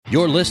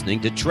You're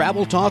listening to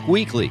Travel Talk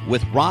Weekly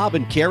with Rob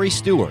and Carrie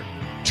Stewart,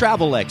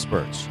 travel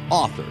experts,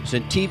 authors,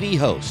 and TV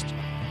hosts.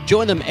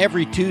 Join them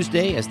every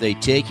Tuesday as they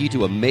take you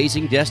to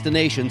amazing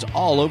destinations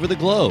all over the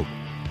globe.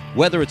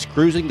 Whether it's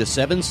cruising the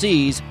seven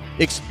seas,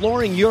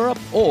 exploring Europe,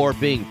 or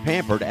being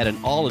pampered at an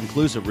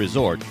all-inclusive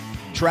resort,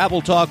 Travel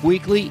Talk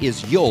Weekly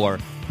is your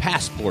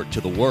passport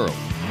to the world.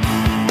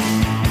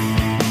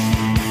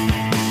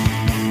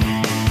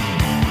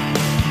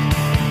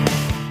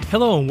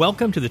 Hello and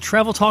welcome to the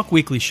Travel Talk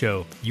Weekly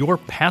Show, your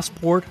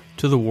passport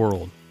to the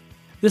world.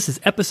 This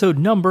is episode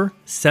number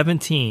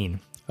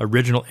 17,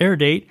 original air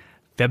date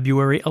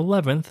February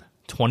 11th,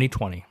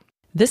 2020.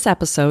 This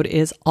episode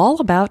is all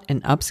about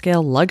an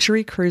upscale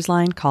luxury cruise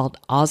line called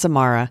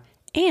Azamara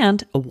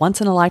and a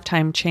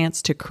once-in-a-lifetime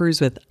chance to cruise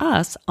with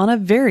us on a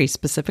very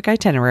specific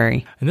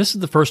itinerary. And this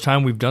is the first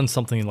time we've done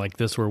something like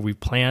this where we've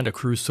planned a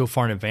cruise so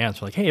far in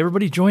advance. We're like, hey,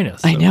 everybody join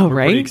us. I know, we're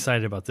right? Pretty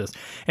excited about this.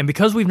 And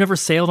because we've never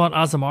sailed on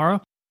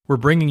Azamara, we're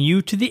bringing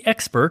you to the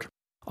expert,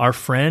 our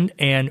friend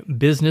and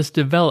business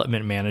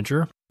development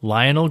manager,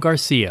 Lionel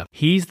Garcia.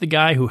 He's the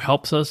guy who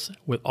helps us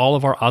with all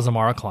of our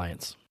Azamara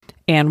clients.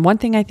 And one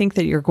thing I think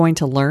that you're going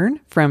to learn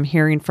from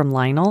hearing from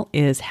Lionel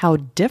is how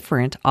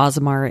different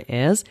Azamara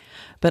is,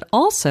 but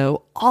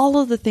also all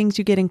of the things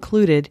you get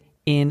included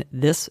in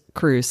this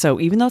cruise. So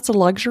even though it's a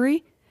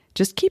luxury,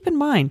 just keep in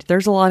mind,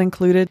 there's a lot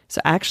included. So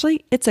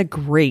actually, it's a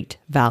great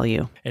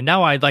value. And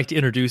now I'd like to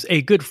introduce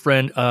a good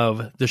friend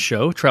of the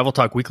show, Travel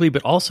Talk Weekly,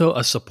 but also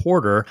a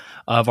supporter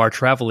of our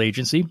travel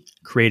agency,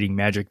 Creating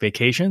Magic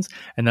Vacations.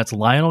 And that's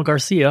Lionel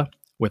Garcia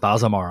with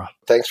Azamara.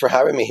 Thanks for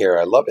having me here.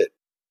 I love it.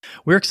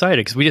 We're excited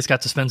because we just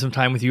got to spend some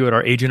time with you at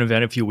our agent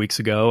event a few weeks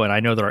ago. And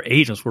I know that our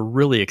agents were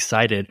really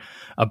excited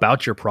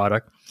about your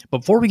product. But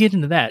before we get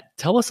into that,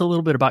 tell us a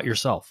little bit about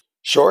yourself.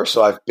 Sure.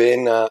 So I've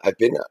been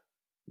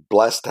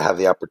blessed to have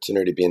the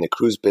opportunity to be in the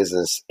cruise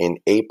business in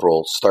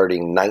April.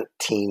 Starting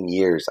 19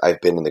 years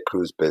I've been in the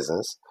cruise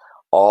business,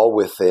 all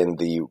within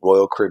the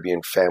Royal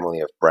Caribbean family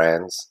of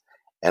brands.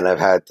 And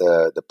I've had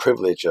the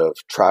privilege of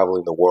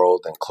traveling the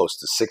world in close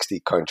to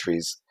 60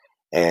 countries.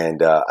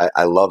 And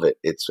I love it.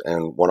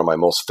 And one of my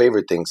most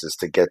favorite things is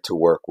to get to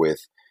work with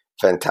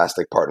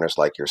fantastic partners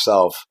like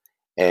yourself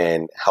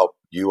and help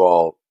you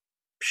all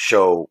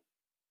show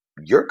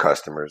your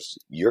customers,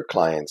 your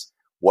clients,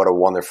 what a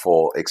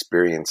wonderful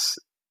experience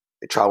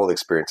travel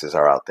experiences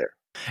are out there.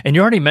 And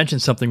you already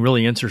mentioned something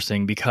really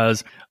interesting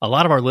because a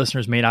lot of our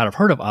listeners may not have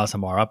heard of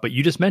Azamara, but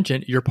you just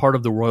mentioned you're part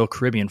of the Royal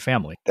Caribbean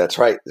family. That's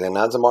right. And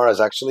Azamara is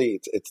actually,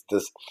 it's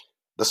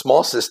the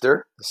small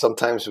sister.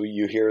 Sometimes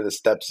you hear the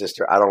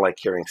stepsister. I don't like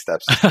hearing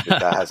stepsister.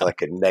 That has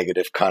like a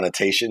negative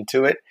connotation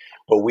to it.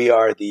 But we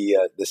are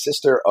the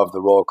sister of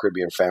the Royal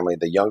Caribbean family,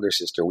 the younger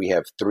sister. We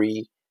have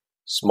 3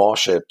 small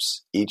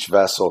ships. Each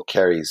vessel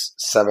carries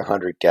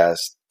 700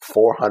 guests,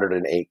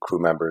 408 crew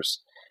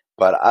members.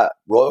 But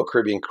Royal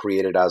Caribbean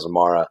created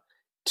Azamara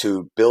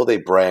to build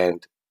a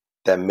brand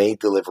that made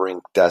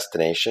delivering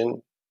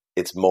destination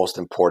its most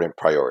important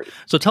priority.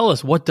 So tell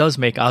us, what does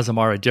make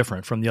Azamara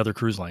different from the other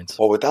cruise lines?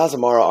 Well, with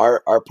Azamara,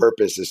 our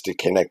purpose is to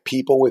connect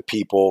people with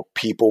people,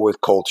 people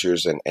with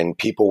cultures, and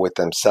people with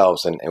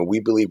themselves. And we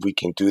believe we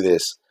can do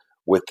this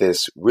with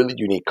this really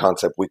unique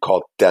concept we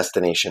call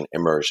destination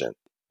immersion.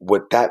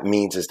 What that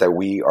means is that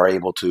we are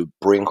able to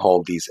bring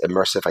home these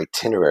immersive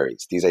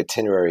itineraries,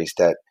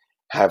 that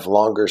have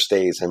longer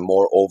stays and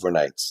more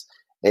overnights.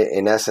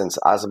 In essence,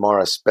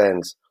 Azamara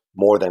spends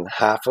more than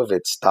half of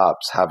its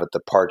stops have a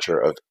departure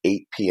of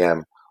 8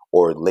 p.m.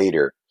 or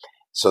later.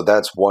 So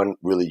that's one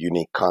really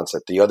unique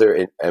concept. The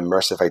other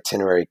immersive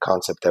itinerary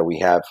concept that we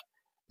have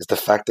is the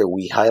fact that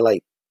we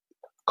highlight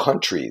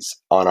countries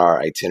on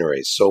our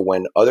itineraries. So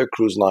when other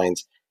cruise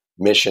lines'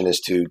 mission is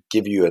to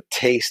give you a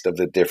taste of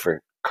the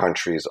different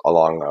countries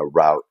along a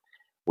route,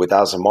 with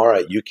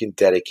Azamara, you can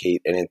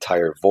dedicate an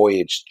entire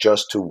voyage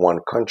just to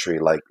one country,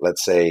 like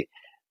let's say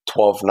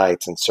 12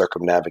 nights and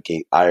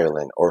circumnavigate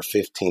Ireland, or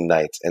 15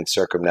 nights and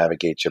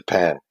circumnavigate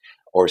Japan,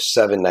 or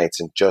 7 nights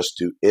and just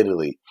do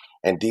Italy.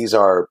 And these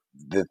are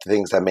the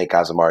things that make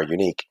Azamara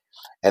unique.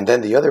 And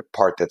then the other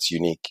part that's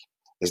unique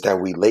is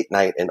that we late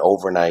night and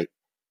overnight.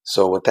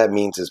 So what that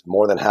means is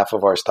more than half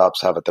of our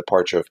stops have a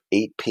departure of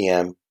 8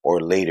 p.m.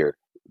 or later.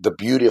 The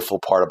beautiful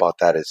part about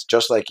that is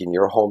just like in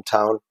your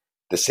hometown,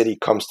 the city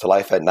comes to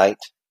life at night.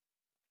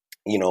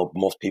 You know,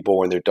 most people,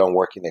 when they're done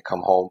working, they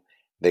come home,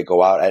 they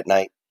go out at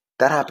night.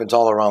 That happens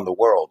all around the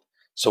world.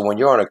 So when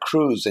you're on a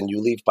cruise and you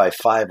leave by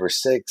 5 or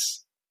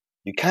 6,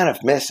 you kind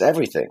of miss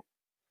everything.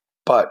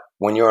 But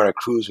when you're on a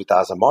cruise with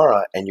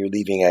Azamara and you're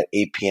leaving at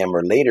 8 p.m.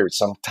 or later,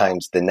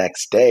 sometimes the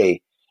next day,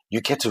 you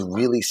get to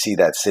really see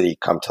that city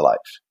come to life.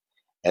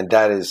 And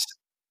that is,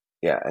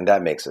 and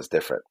that makes us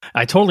different.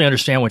 I totally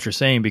understand what you're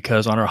saying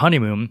because on our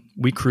honeymoon,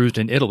 we cruised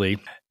in Italy.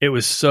 It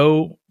was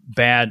so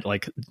bad,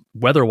 like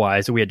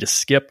weather-wise, that we had to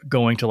skip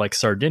going to like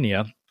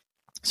Sardinia.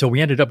 So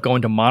we ended up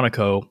going to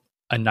Monaco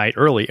a night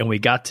early, and we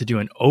got to do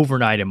an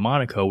overnight in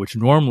Monaco, which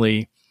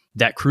normally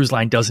that cruise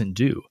line doesn't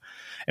do.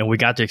 And we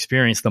got to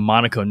experience the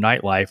Monaco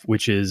nightlife,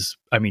 which is,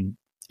 I mean,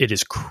 It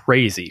is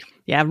crazy.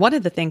 Yeah, and one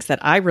of the things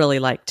that I really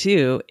like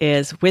too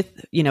is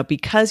with,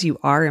 because you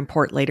are in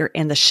Port later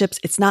and the ships,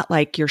 it's not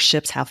like your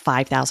ships have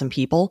 5,000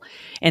 people.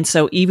 And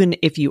so even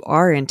if you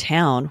are in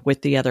town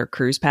with the other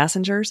cruise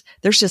passengers,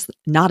 there's just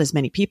not as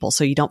many people.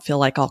 So you don't feel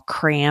like all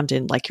crammed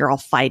and like you're all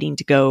fighting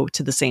to go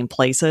to the same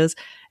places.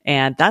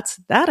 And that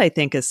I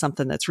think is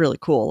something that's really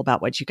cool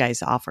about what you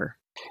guys offer.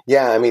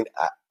 Yeah, I mean,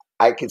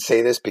 I could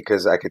say this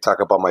because I could talk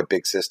about my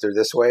big sister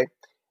this way.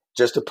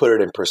 Just to put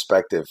it in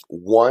perspective,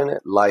 one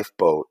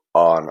lifeboat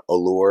on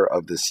Allure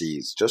of the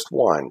Seas, just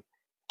one,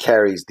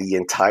 carries the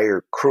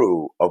entire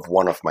crew of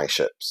one of my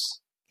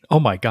ships. Oh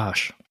my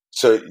gosh.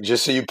 So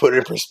just so you put it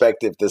in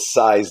perspective, the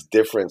size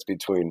difference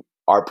between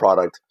our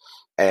product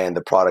and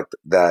the product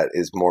that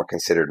is more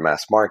considered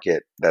mass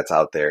market that's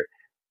out there,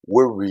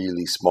 we're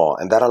really small.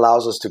 And that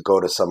allows us to go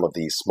to some of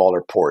these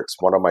smaller ports.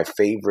 One of my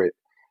favorite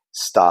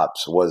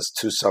stops was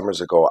 2 summers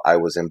ago. I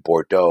was in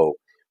Bordeaux.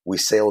 We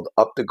sailed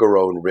up the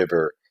Garonne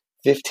River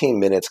 15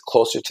 minutes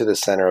closer to the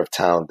center of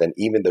town than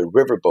even the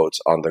riverboats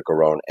on the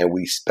Garonne. And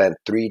we spent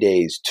 3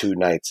 days, 2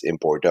 nights in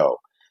Bordeaux.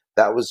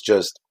 That was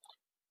just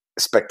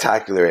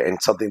spectacular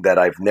and something that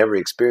I've never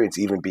experienced,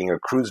 even being a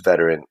cruise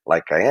veteran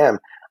like I am.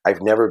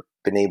 I've never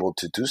been able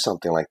to do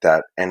something like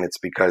that. And it's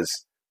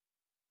because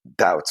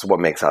that's what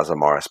makes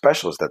Azamara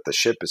special, is that the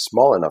ship is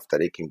small enough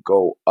that it can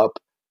go up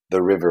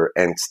the river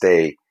and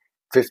stay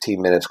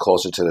 15 minutes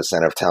closer to the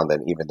center of town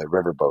than even the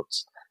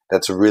riverboats.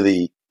 That's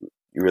really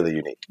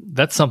unique.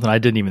 That's something I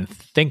didn't even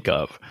think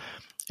of.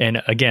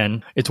 And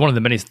again, it's one of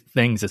the many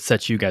things that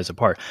sets you guys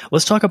apart.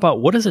 Let's talk about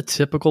what is a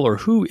typical, or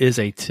who is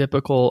a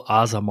typical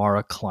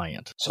Azamara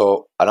client?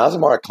 So an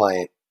Azamara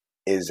client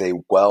is a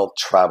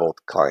well-traveled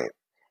client.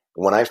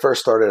 When I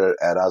first started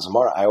at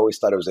Azamara, I always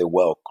thought it was a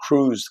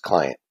well-cruised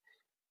client.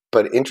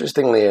 But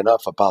interestingly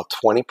enough, about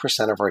 20%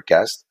 of our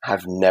guests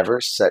have never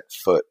set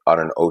foot on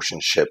an ocean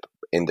ship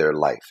in their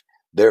life.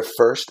 Their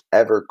first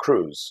ever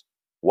cruise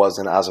was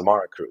an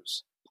Azamara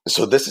cruise.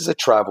 So this is a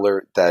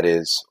traveler that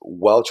is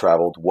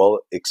well-traveled,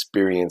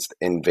 well-experienced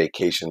in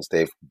vacations.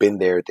 They've been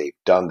there, they've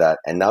done that,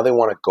 and now they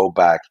want to go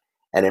back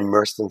and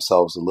immerse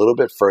themselves a little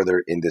bit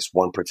further in this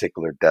one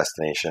particular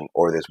destination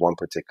or this one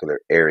particular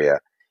area,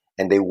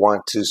 and they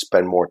want to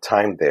spend more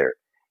time there.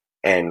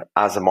 And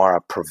Azamara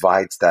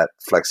provides that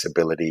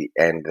flexibility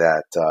and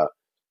that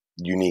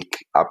unique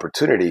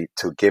opportunity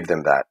to give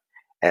them that.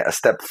 And a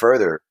step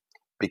further,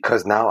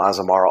 because now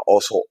Azamara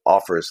also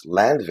offers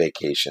land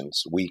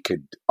vacations, we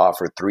could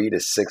offer 3 to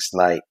 6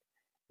 night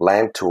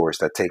land tours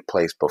that take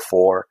place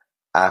before,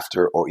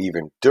 after, or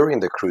even during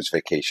the cruise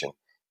vacation.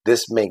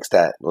 This makes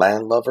that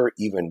land lover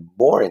even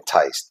more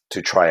enticed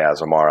to try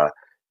Azamara,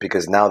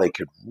 because now they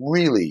could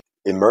really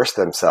immerse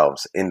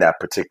themselves in that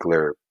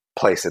particular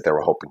place that they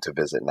were hoping to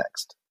visit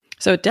next.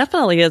 So it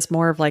definitely is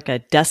more of like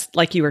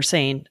like you were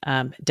saying,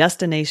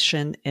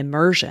 destination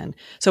immersion.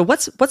 So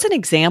what's an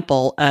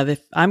example of,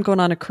 if I'm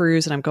going on a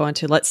cruise and I'm going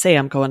to, let's say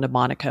I'm going to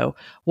Monaco,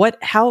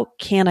 how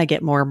can I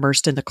get more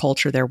immersed in the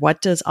culture there?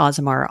 What does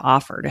Azamara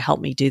offer to help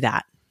me do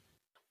that?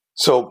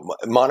 So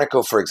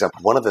Monaco, for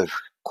example, one of the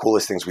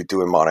coolest things we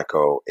do in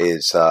Monaco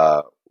is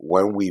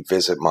when we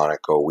visit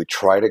Monaco, we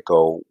try to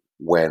go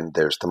when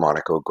there's the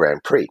Monaco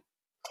Grand Prix.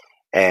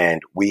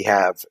 And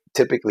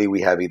typically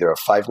we have either a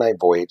 5-night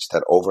voyage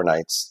that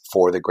overnights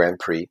for the Grand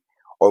Prix,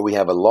 or we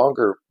have a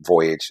longer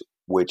voyage,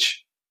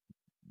 which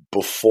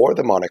before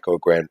the Monaco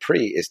Grand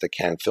Prix is the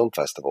Cannes Film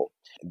Festival.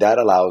 That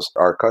allows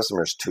our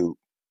customers to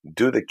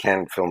do the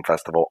Cannes Film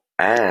Festival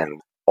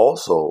and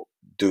also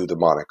do the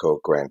Monaco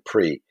Grand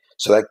Prix.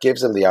 So that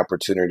gives them the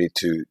opportunity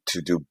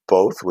to do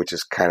both, which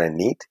is kind of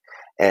neat.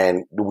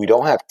 And we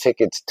don't have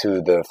tickets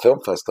to the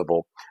film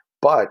festival,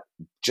 but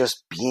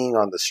just being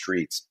on the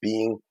streets,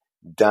 being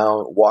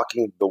down,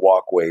 walking the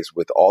walkways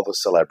with all the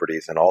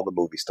celebrities and all the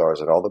movie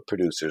stars and all the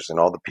producers and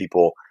all the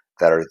people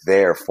that are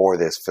there for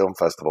this film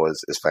festival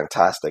is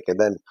fantastic. And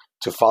then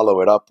to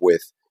follow it up with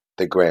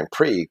the Grand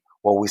Prix,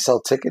 well, we sell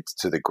tickets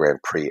to the Grand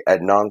Prix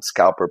at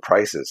non-scalper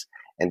prices.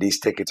 And these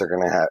tickets are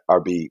going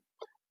to be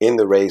in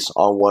the race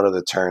on one of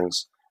the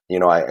turns.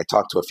 I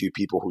talked to a few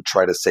people who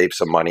try to save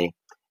some money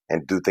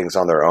and do things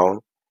on their own.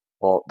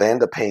 Well, they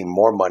end up paying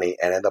more money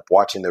and end up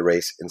watching the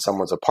race in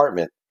someone's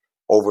apartment,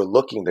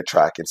 overlooking the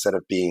track instead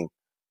of being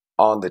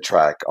on the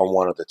track on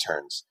one of the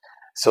turns.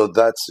 So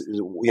that's,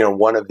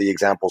 one of the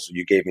examples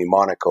you gave me,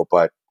 Monaco,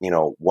 but,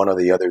 one of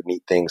the other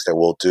neat things that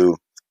we'll do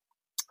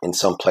in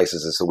some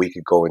places is that we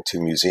could go into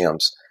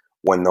museums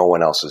when no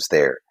one else is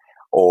there,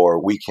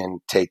 or we can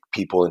take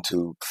people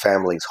into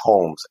families'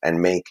 homes and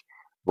make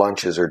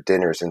lunches or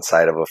dinners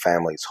inside of a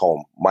family's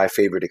home. My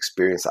favorite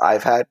experience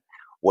I've had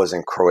was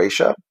in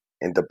Croatia,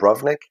 in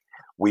Dubrovnik.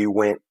 We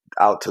went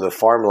out to the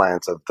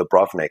farmlands of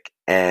Dubrovnik,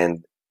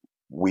 and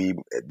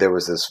there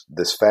was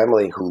this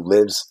family who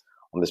lives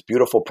on this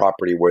beautiful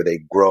property where they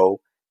grow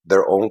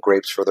their own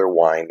grapes for their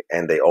wine,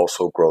 and they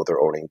also grow their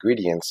own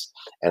ingredients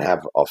and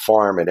have a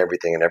farm and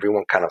everything, and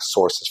everyone kind of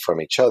sources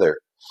from each other.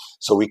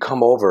 So we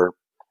come over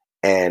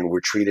and we're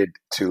treated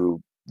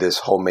to this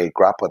homemade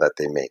grappa that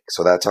they make.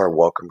 So that's our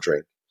welcome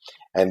drink.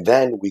 And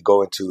then we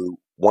go into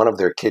one of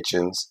their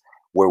kitchens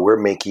where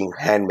we're making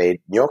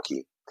handmade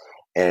gnocchi.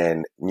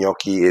 And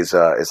gnocchi is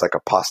like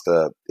a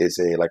pasta,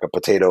 like a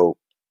potato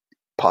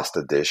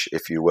pasta dish,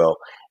 if you will.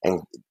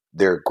 And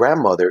their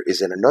grandmother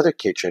is in another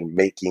kitchen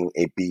making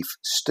a beef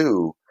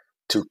stew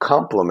to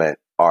complement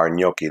our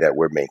gnocchi that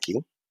we're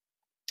making.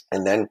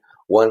 And then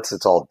once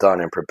it's all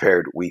done and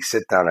prepared, we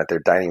sit down at their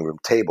dining room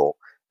table.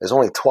 There's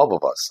only 12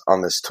 of us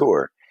on this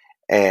tour.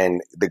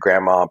 And the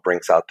grandma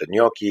brings out the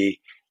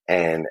gnocchi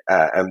and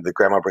the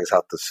grandma brings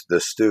out the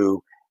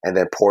stew and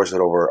then pours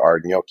it over our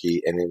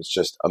gnocchi. And it was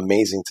just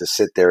amazing to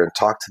sit there and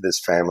talk to this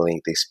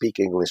family. They speak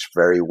English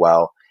very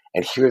well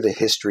and hear the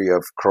history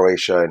of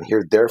Croatia and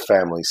hear their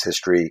family's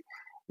history.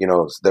 You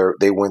know,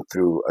 they went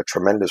through a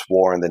tremendous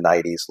war in the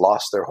 90s,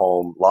 lost their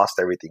home, lost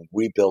everything,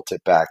 rebuilt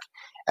it back.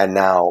 And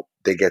now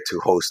they get to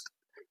host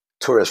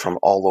tourists from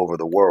all over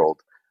the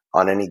world.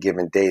 On any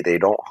given day, they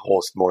don't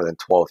host more than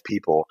 12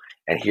 people.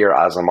 And here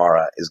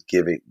Azamara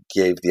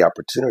gave the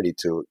opportunity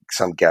to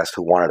some guests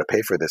who wanted to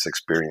pay for this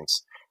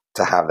experience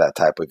to have that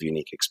type of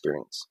unique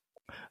experience.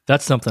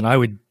 That's something I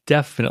would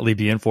definitely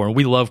be in for. And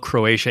we love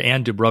Croatia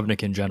and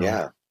Dubrovnik in general.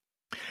 Yeah.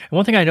 And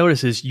one thing I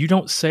noticed is you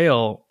don't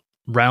sail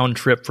round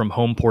trip from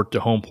home port to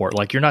home port.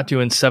 Like you're not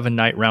doing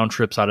 7-night round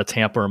trips out of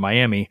Tampa or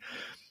Miami.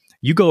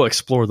 You go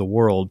explore the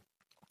world.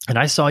 And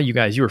I saw you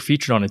guys, you were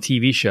featured on a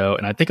TV show,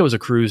 and I think it was a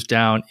cruise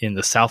down in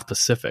the South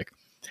Pacific.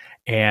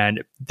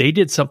 And they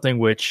did something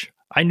which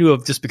I knew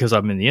of just because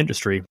I'm in the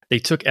industry. They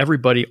took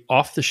everybody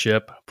off the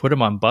ship, put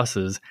them on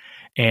buses,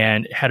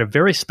 and had a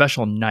very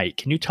special night.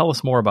 Can you tell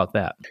us more about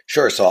that?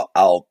 Sure. So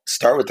I'll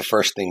start with the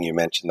first thing you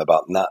mentioned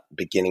about not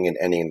beginning and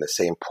ending in the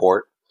same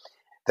port.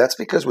 That's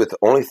because with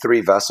only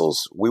 3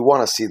 vessels, we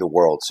want to see the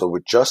world. So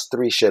with just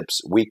 3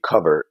 ships, we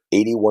cover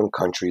 81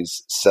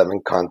 countries, 7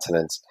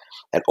 continents,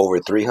 and over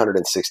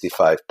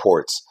 365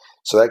 ports.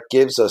 So that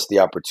gives us the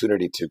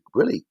opportunity to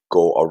really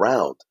go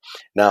around.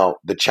 Now,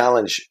 the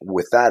challenge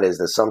with that is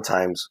that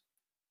sometimes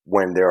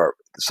when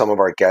some of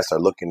our guests are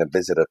looking to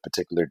visit a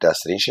particular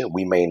destination,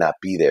 we may not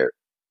be there.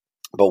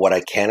 But what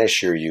I can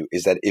assure you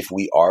is that if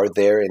we are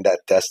there in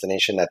that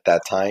destination at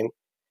that time,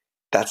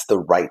 that's the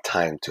right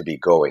time to be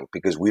going,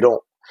 because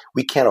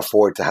we can't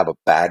afford to have a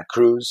bad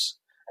cruise.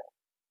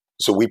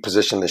 So we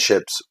position the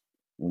ships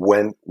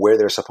where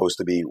they're supposed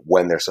to be,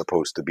 when they're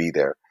supposed to be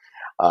there.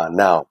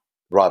 Now,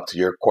 Rob, to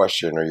your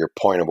question or your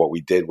point of what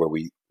we did, where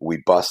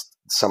we bussed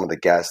some of the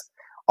guests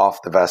off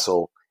the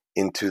vessel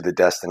into the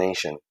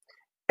destination.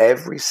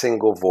 Every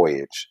single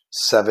voyage,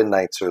 7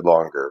 nights or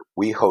longer,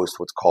 we host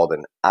what's called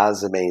an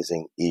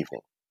Azamazing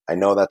evening. I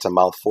know that's a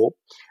mouthful.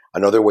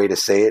 Another way to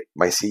say it,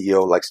 my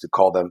CEO likes to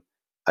call them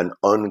an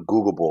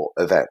ungoogleable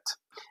event.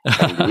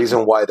 And the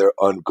reason why they're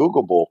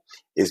ungoogleable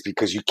is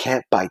because you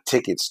can't buy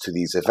tickets to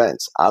these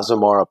events.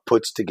 Azamara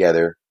puts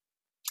together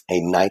a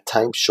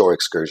nighttime shore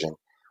excursion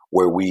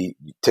where we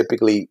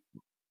typically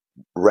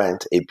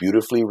rent a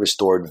beautifully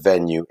restored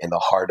venue in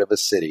the heart of a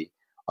city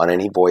on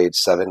any voyage,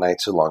 7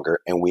 nights or longer,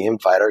 and we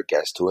invite our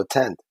guests to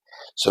attend.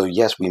 So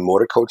yes, we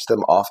motor coach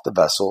them off the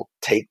vessel,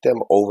 take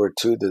them over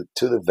to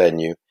the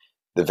venue.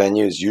 The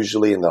venue is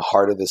usually in the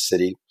heart of the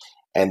city,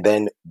 and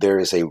then there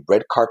is a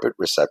red carpet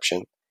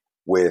reception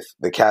with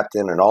the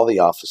captain and all the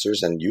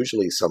officers, and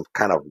usually some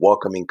kind of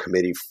welcoming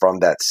committee from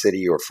that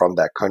city or from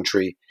that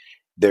country.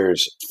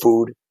 There's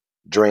food,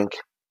 drink,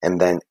 and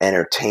then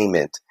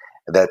entertainment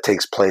that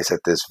takes place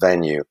at this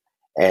venue.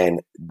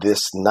 And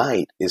this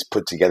night is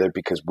put together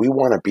because we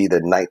want to be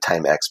the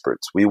nighttime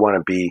experts. We want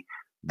to be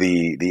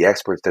the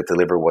experts that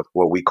deliver what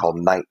we call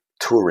night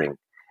touring.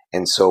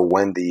 And so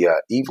when the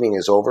evening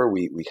is over,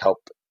 we help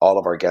all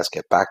of our guests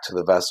get back to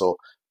the vessel.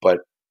 But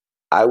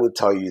I would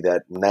tell you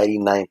that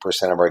 99%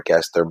 of our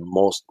guests, their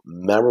most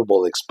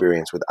memorable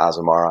experience with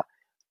Azamara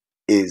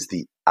is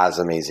the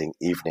Azamazing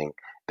evening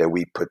that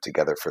we put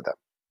together for them.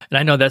 And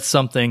I know that's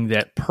something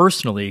that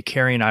personally,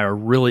 Carrie and I are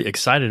really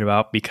excited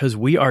about because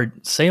we are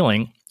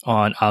sailing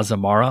on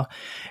Azamara.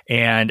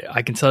 And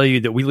I can tell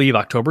you that we leave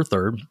October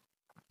 3rd,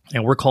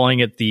 and we're calling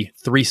it the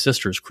Three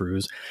Sisters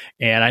Cruise.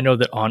 And I know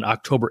that on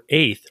October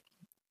 8th,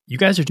 you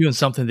guys are doing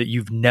something that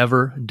you've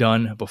never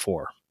done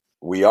before.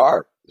 We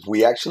are.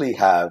 We actually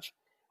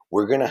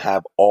we're going to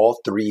have all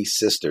 3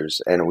 sisters.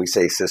 And we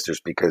say sisters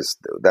because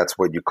that's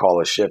what you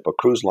call a ship. A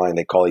cruise line,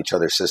 they call each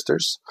other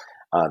sisters.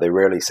 They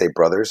rarely say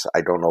brothers.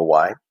 I don't know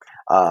why.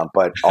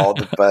 But all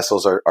the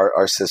vessels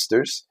are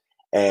sisters.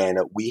 And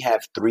we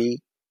have 3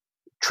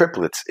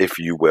 triplets, if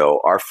you will.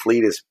 Our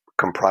fleet is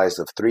comprised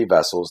of 3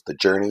 vessels, the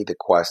Journey, the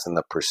Quest, and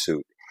the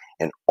Pursuit.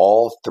 And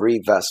all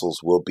 3 vessels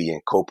will be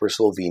in Koper,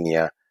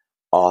 Slovenia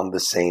on the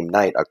same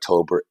night,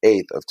 October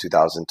 8th of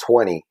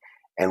 2020.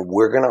 And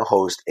we're going to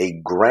host a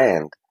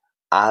grand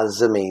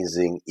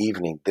Azamazing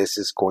evening. This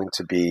is going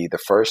to be the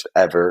first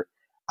ever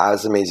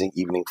Azamazing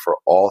evening for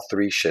all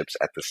 3 ships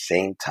at the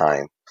same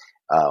time.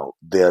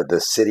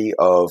 The city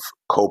of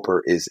Koper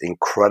is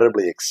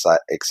incredibly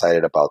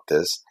excited about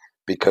this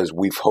because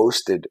we've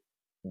hosted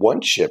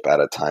one ship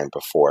at a time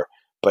before,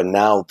 but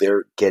now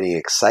they're getting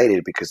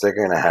excited because they're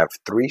going to have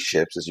 3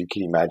 ships. As you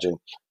can imagine,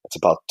 it's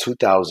about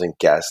 2,000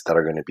 guests that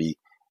are going to be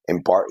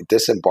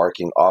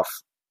disembarking off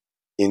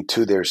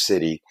into their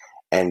city,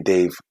 and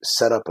they've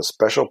set up a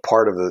special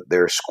part of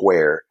their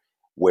square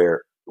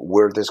where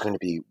there's going to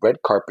be red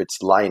carpets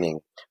lining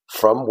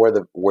from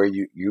where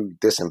you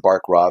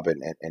disembark, Rob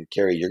and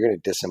Carrie. You're going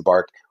to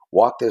disembark,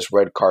 walk this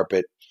red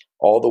carpet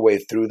all the way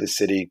through the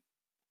city.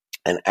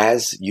 And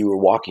as you are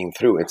walking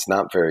through, it's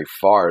not very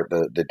far,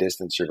 the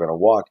distance you're going to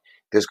walk.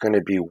 There's going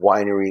to be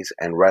wineries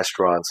and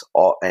restaurants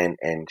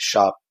and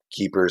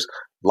shopkeepers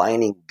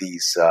lining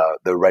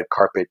the red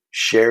carpet,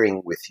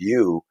 sharing with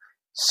you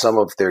some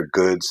of their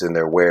goods and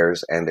their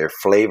wares and their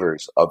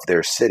flavors of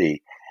their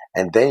city.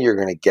 And then you're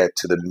going to get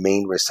to the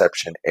main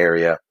reception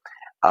area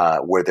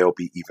where there'll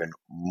be even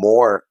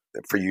more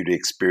for you to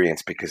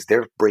experience because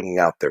they're bringing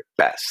out their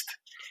best.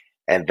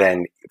 And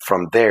then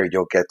from there,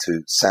 you'll get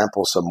to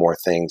sample some more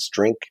things,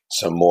 drink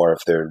some more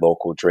of their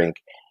local drink,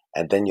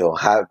 and then you'll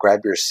grab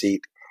your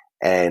seat.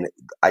 And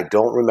I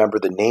don't remember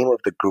the name of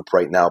the group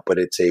right now, but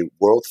it's a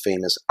world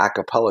famous a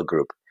cappella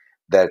group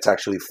that's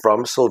actually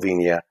from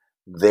Slovenia.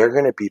 They're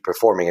going to be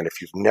performing. And if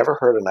you've never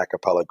heard an a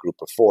cappella group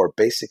before,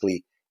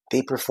 basically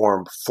they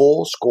perform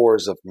full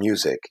scores of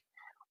music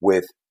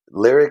with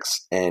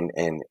lyrics and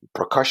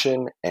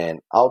percussion and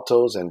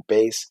altos and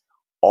bass,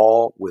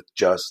 all with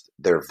just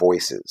their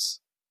voices.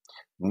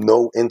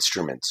 No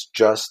instruments,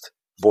 just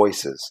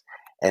voices.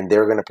 And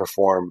they're going to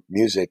perform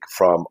music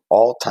from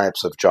all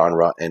types of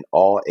genre and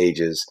all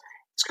ages.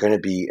 It's going to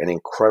be an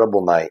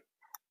incredible night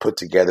put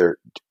together,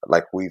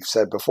 like we've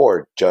said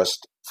before,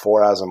 just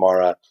for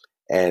Azamara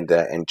and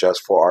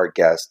just for our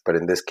guests. But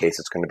in this case,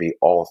 it's going to be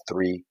all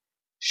three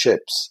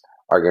ships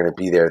are going to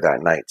be there that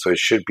night. So it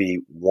should be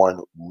one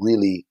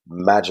really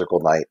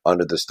magical night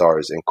under the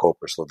stars in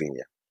Koper,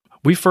 Slovenia.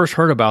 We first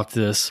heard about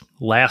this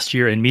last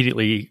year.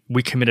 Immediately,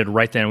 we committed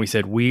right then. We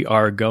said, we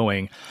are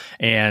going.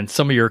 And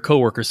some of your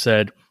coworkers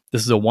said,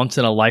 this is a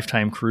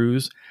once-in-a-lifetime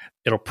cruise.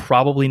 It'll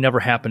probably never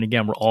happen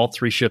again where all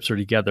three ships are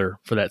together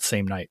for that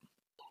same night.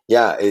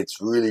 Yeah, it's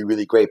really,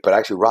 really great. But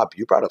actually, Rob,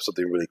 you brought up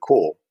something really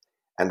cool.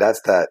 And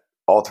that's that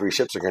all three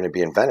ships are going to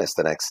be in Venice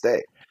the next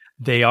day.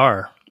 They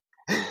are.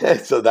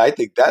 So I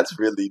think that's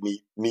really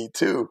neat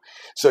too.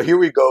 So here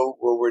we go,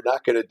 where we're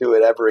not going to do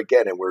it ever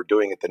again, and we're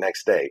doing it the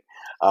next day.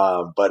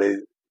 But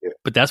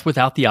that's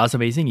without the Oz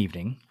Amazing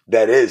Evening.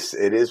 It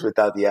is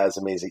without the Oz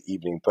Amazing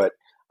Evening. But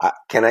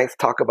can I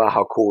talk about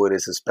how cool it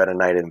is to spend a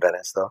night in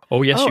Venice, though?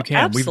 Oh, yes, you can.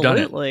 Absolutely. We've done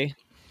it.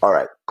 All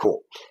right,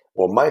 cool.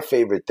 Well, my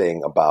favorite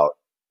thing about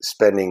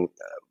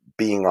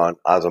being on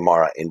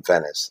Azamara in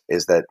Venice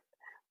is that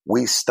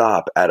we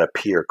stop at a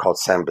pier called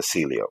San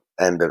Basilio.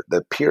 And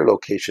the pier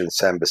location,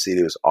 San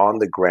Basilio, is on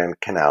the Grand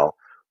Canal,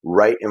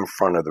 right in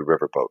front of the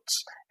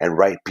riverboats and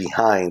right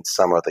behind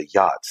some of the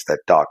yachts that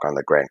dock on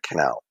the Grand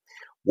Canal.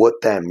 What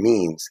that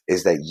means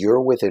is that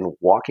you're within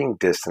walking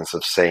distance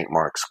of St.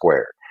 Mark's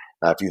Square.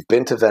 Now, if you've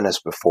been to Venice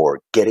before,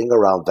 getting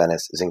around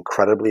Venice is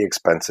incredibly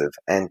expensive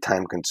and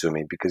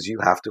time-consuming because you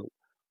have to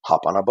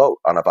hop on a boat,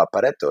 on a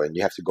vaporetto, and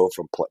you have to go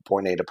from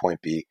point A to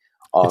point B.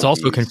 It's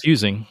also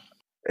confusing.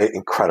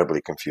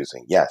 Incredibly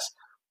confusing, yes.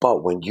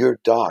 But when you're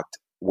docked,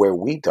 where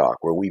we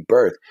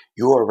berth,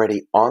 you're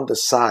already on the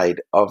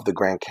side of the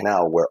Grand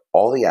Canal where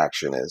all the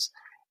action is,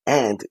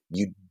 and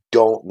you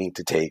don't need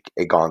to take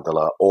a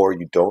gondola or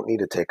you don't need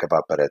to take a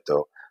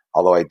vaporetto,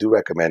 although I do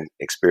recommend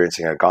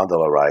experiencing a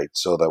gondola ride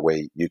so that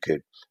way you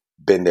could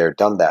been there,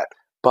 done that.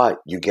 But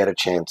you get a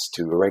chance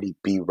to already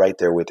be right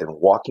there within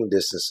walking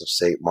distance of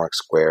St. Mark's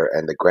Square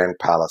and the Grand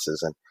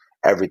Palaces and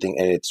everything,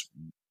 and it's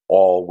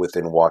all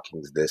within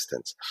walking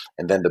distance.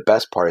 And then the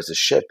best part is the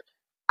ship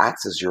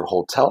acts as your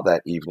hotel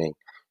that evening,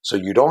 so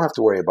you don't have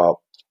to worry about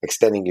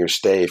extending your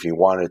stay if you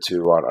wanted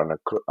to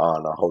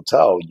on a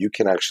hotel. You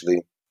can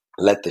actually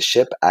let the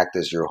ship act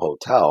as your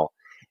hotel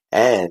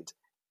and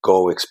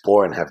go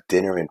explore and have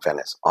dinner in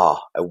Venice. A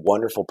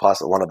wonderful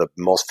pasta. One of the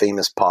most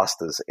famous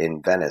pastas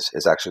in Venice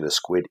is actually the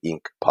squid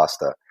ink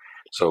pasta.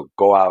 So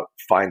go out,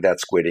 find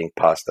that squid ink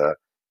pasta,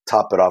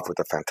 top it off with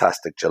a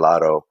fantastic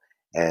gelato,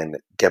 and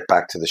get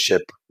back to the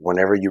ship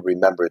whenever you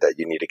remember that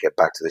you need to get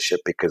back to the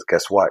ship, because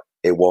guess what?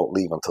 It won't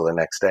leave until the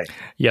next day.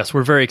 Yes,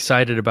 we're very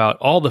excited about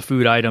all the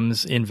food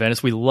items in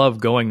Venice. We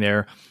love going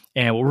there.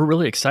 And what we're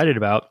really excited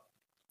about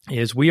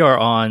is we are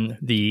on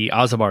the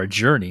Azamara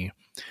journey,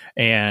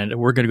 and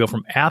we're going to go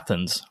from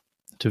Athens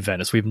to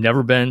Venice. We've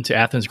never been to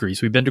Athens,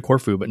 Greece. We've been to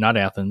Corfu, but not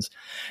Athens.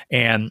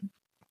 And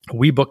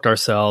we booked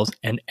ourselves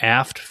an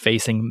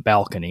aft-facing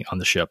balcony on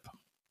the ship.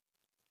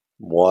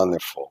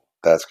 Wonderful.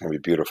 That's going to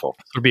be beautiful.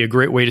 It'll be a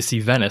great way to see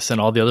Venice and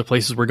all the other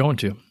places we're going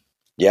to.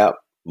 Yeah,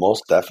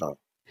 most definitely.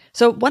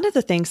 So one of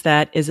the things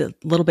that is a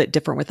little bit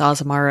different with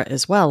Azamara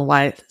as well,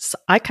 why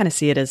I kind of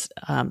see it as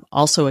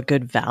also a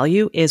good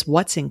value, is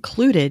what's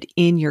included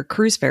in your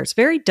cruise fare. It's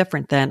very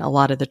different than a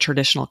lot of the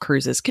traditional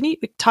cruises. Can you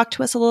talk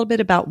to us a little bit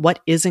about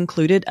what is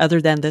included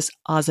other than this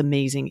Oz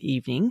Amazing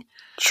Evening?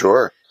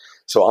 Sure.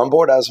 So on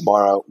board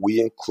Azamara, we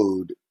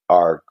include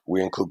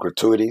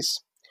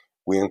gratuities.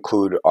 We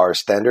include our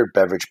standard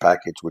beverage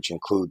package, which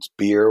includes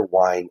beer,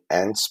 wine,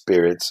 and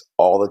spirits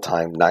all the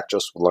time, not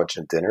just lunch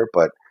and dinner,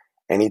 but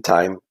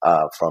anytime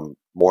from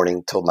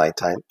morning till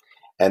nighttime.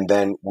 And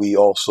then we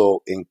also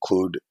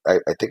include, I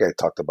think I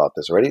talked about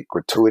this already,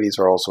 gratuities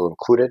are also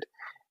included.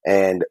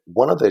 And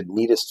one of the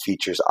neatest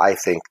features, I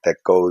think, that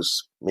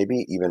goes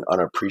maybe even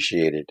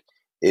unappreciated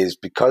is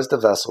because the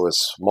vessel is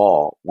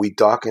small, we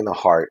dock in the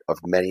heart of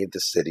many of the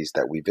cities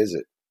that we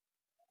visit.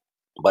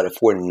 But if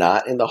we're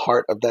not in the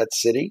heart of that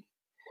city,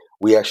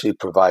 we actually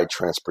provide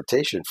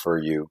transportation for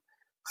you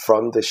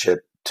from the ship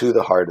to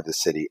the heart of the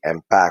city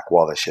and back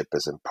while the ship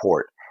is in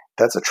port.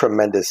 That's a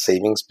tremendous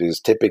savings because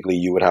typically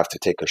you would have to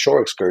take a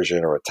shore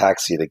excursion or a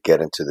taxi to get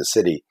into the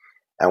city.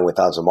 And with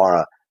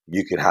Azamara,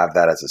 you could have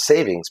that as a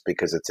savings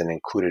because it's an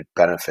included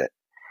benefit.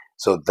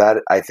 So that,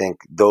 I think,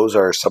 those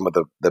are some of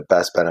the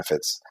best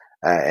benefits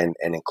and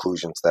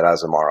inclusions that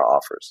Azamara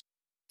offers.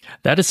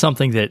 That is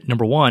something that,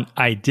 number one,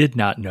 I did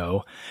not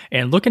know.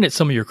 And looking at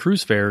some of your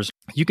cruise fares,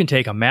 you can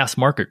take a mass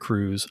market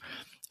cruise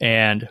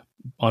and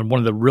on one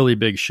of the really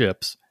big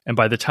ships. And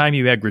by the time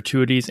you add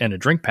gratuities and a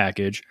drink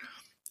package,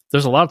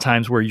 there's a lot of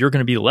times where you're going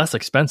to be less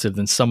expensive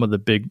than some of the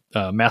big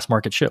mass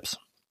market ships.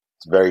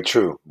 It's very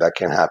true. That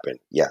can happen.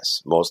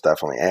 Yes, most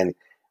definitely. And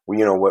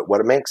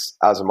what makes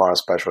Azamara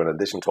special, in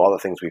addition to all the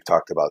things we've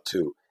talked about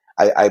too,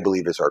 I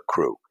believe is our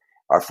crew.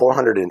 Our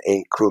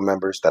 408 crew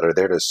members that are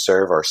there to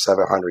serve our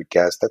 700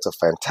 guests, that's a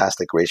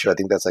fantastic ratio. I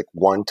think that's like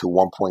 1 to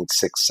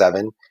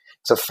 1.67.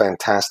 It's a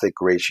fantastic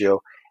ratio.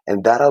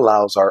 And that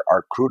allows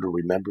our crew to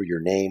remember your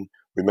name,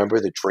 remember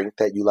the drink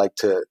that you like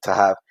to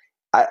have.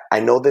 I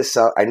know this.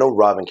 I know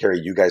Rob and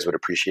Carrie, you guys would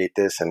appreciate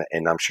this,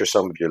 and I'm sure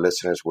some of your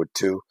listeners would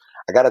too.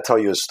 I got to tell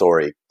you a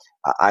story.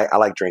 I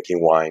like drinking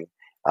wine.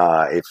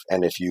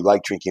 If you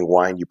like drinking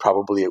wine, you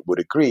probably would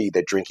agree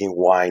that drinking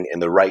wine in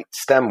the right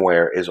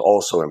stemware is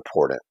also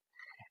important.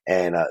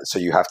 And so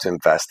you have to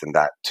invest in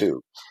that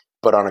too.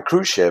 But on a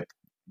cruise ship,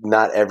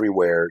 not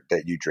everywhere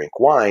that you drink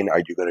wine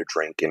are you going to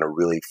drink in a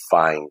really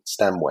fine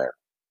stemware.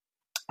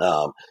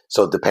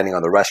 So depending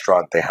on the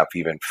restaurant, they have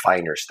even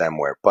finer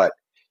stemware. But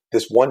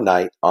this one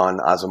night on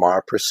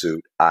Azamara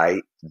Pursuit,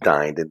 I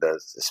dined in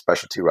the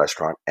specialty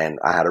restaurant and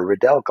I had a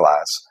Riedel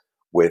glass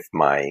with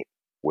my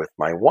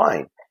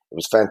wine. It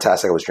was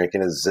fantastic. I was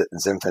drinking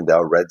a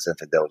Zinfandel, red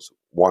Zinfandel. It was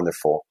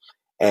wonderful.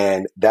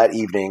 And that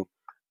evening,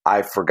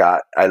 I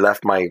forgot. I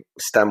left my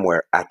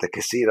stemware at the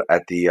casino,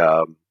 at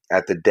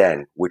the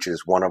Den, which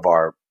is one of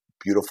our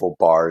beautiful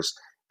bars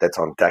that's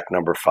on deck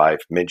number 5,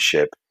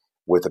 midship,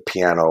 with a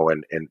piano,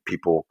 and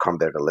people come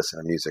there to listen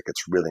to music.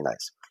 It's really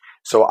nice.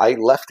 So I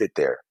left it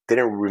there.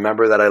 Didn't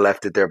remember that I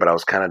left it there, but I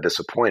was kind of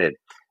disappointed.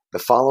 The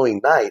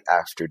following night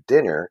after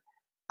dinner,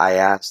 I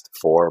asked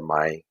for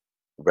my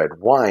red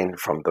wine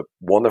from the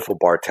wonderful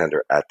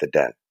bartender at the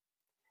Den.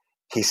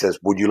 He says,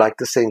 "Would you like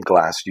the same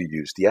glass you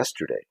used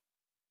yesterday?"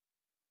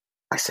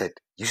 I said,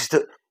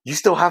 You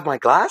still have my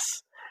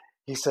glass?"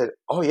 He said,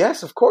 "Oh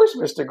yes, of course,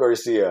 Mr.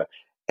 Garcia."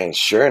 And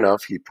sure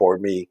enough, he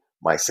poured me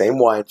my same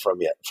wine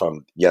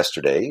from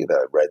yesterday,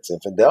 the red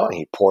Zinfandel, and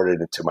he poured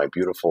it into my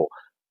beautiful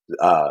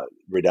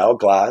Riedel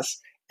glass,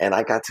 and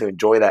I got to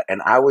enjoy that.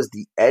 And I was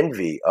the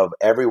envy of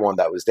everyone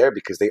that was there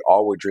because they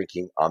all were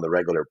drinking on the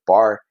regular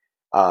bar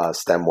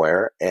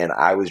stemware, and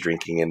I was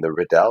drinking in the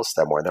Riedel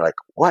stemware. And they're like,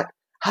 "What?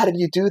 How did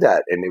you do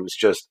that?" And it was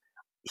just,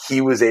 he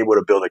was able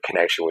to build a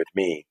connection with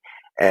me,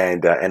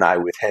 and I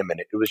with him, and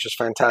it was just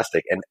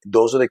fantastic. And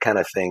those are the kind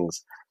of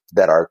things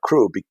that our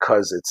crew,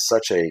 because it's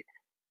such a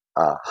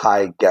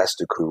high guest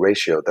to crew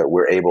ratio, that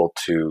we're able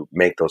to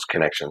make those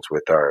connections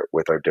with our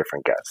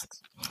different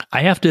guests.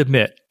 I have to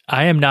admit,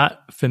 I am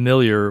not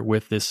familiar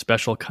with this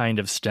special kind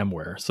of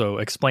stemware. So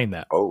explain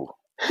that. Oh,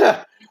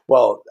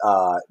 well,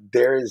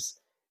 there's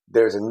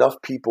enough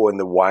people in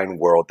the wine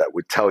world that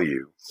would tell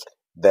you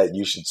that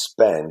you should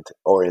spend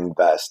or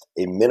invest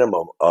a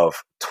minimum of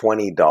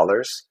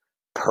 $20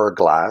 per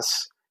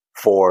glass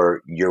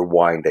for your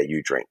wine that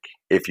you drink.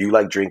 If you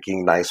like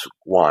drinking nice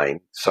wine,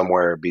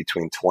 somewhere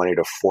between $20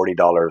 to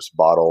 $40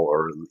 bottle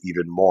or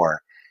even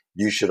more,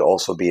 you should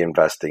also be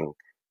investing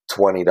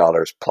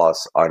 $20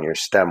 plus on your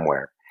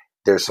stemware.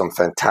 There's some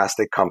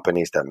fantastic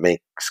companies that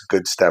make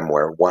good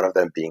stemware, one of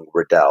them being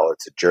Riedel.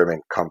 It's a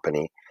German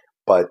company,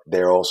 but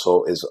there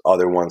also is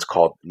other ones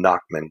called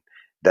Nachman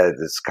that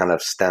is kind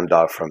of stemmed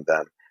off from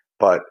them.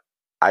 But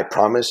I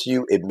promise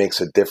you, it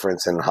makes a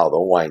difference in how the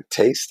wine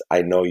tastes.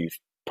 I know you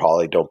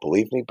probably don't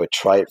believe me, but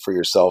try it for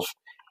yourself.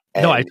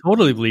 No, I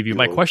totally believe you.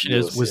 My question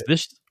is,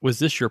 was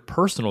this your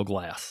personal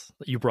glass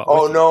that you brought?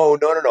 Oh, no.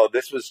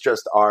 This was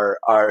just our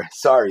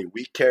sorry.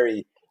 We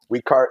carry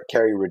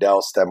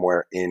Riedel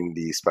stemware in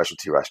the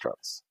specialty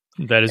restaurants.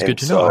 That is good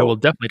to know. I will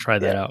definitely try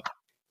that out.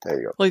 There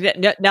you go.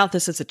 Well, now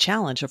this is a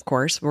challenge, of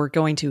course. We're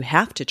going to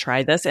have to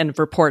try this and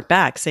report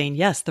back saying,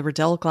 yes, the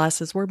Riedel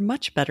glasses were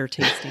much better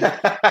tasting.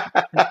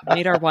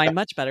 Made our wine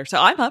much better. So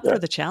I'm up for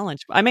the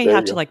challenge. I may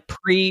have to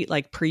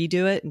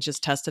pre-do it and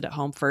just test it at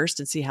home first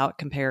and see how it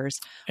compares.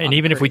 And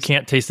even if we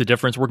can't taste the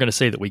difference, we're going to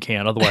say that we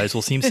can. Otherwise,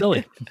 we'll seem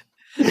silly.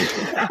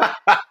 I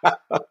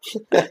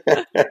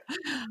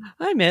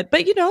admit,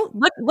 but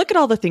look at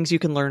all the things you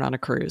can learn on a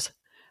cruise.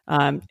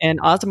 And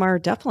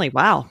Azamara, definitely,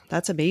 wow,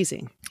 that's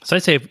amazing. So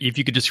I'd say if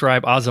you could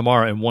describe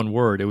Azamara in one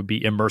word, it would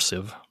be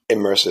immersive.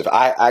 Immersive.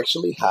 I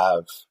actually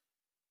have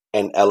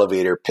an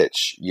elevator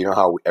pitch. You know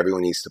how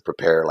everyone needs to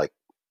prepare like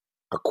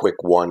a quick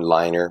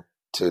one-liner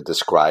to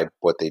describe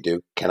what they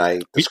do? Can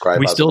I describe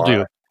We still do.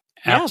 Azamara?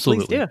 Yeah,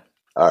 Absolutely. please do.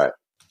 All right.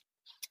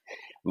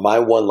 My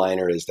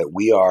one-liner is that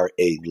we are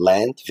a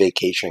land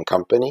vacation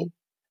company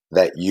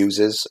that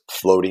uses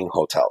floating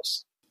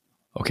hotels.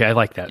 Okay, I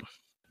like that.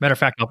 Matter of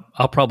fact,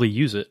 I'll probably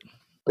use it.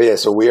 But yeah,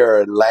 so we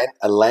are a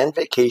land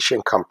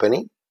vacation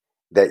company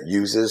that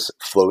uses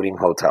floating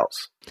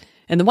hotels.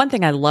 And the one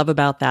thing I love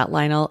about that,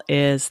 Lionel,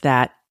 is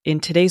that in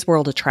today's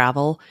world of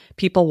travel,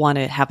 people want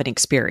to have an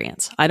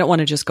experience. I don't want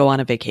to just go on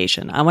a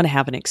vacation. I want to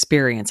have an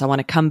experience. I want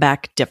to come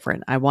back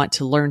different. I want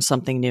to learn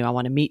something new. I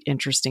want to meet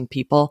interesting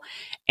people.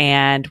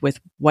 And with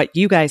what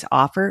you guys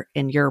offer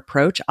and your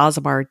approach,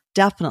 Azamara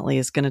definitely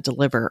is going to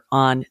deliver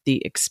on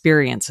the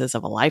experiences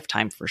of a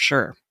lifetime for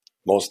sure.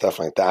 Most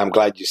definitely. I'm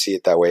glad you see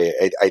it that way.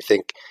 I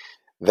think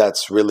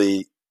that's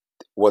really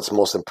what's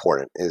most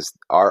important is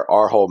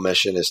our whole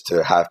mission is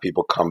to have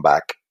people come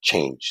back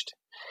changed.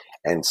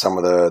 And some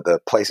of the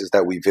places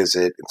that we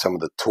visit and some of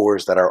the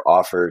tours that are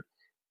offered,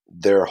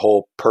 they're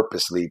whole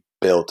purposely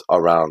built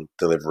around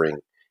delivering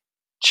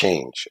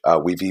change.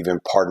 We've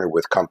even partnered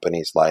with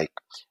companies like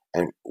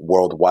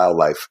World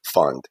Wildlife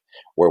Fund,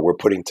 where we're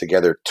putting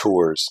together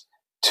tours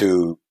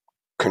to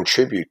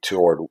contribute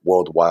toward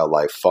World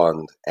Wildlife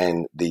Fund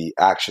and the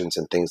actions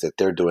and things that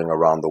they're doing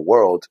around the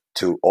world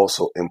to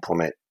also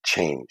implement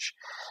change.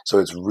 So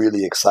it's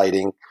really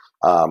exciting.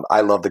 I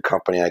love the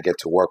company I get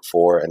to work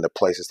for and the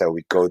places that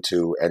we go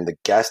to, and the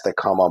guests that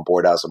come on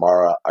board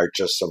Azamara are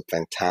just some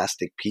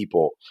fantastic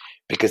people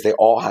because they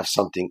all have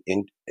something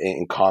in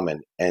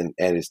common, and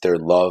it's their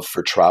love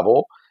for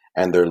travel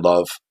and their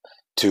love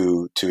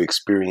to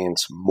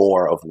experience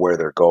more of where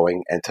they're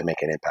going and to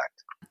make an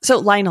impact. So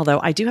Lionel,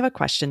 though, I do have a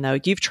question though.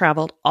 You've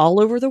traveled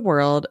all over the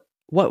world.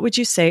 What would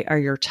you say are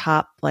your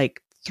top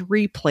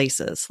 3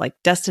 places, like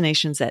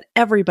destinations that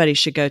everybody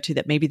should go to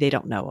that maybe they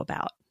don't know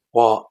about?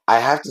 Well, I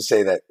have to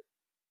say that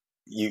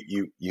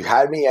you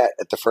had me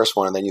at the first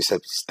one, and then you said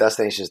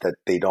destinations that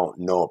they don't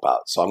know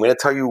about. So I'm going to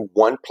tell you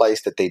one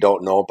place that they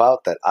don't know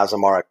about that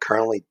Azamara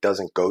currently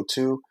doesn't go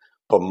to,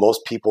 but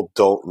most people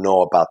don't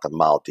know about the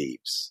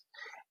Maldives.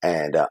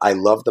 And I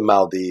love the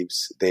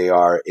Maldives.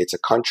 It's a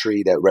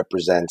country that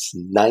represents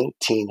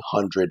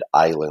 1,900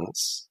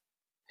 islands,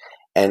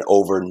 and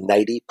over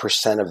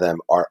 90% of them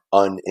are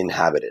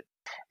uninhabited.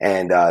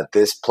 And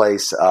this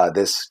place,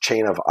 this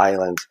chain of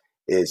islands,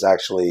 is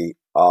actually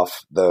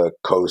off the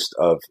coast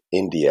of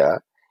India,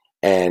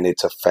 and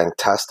it's a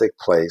fantastic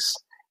place.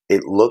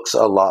 It looks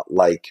a lot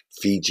like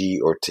Fiji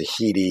or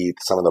Tahiti,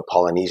 some of the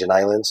Polynesian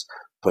islands,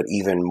 but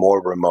even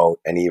more remote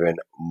and even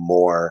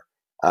more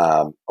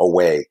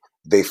away.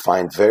 They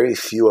find very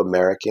few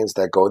Americans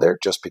that go there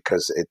just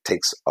because it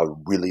takes a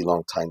really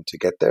long time to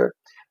get there.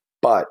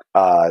 But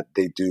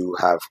they do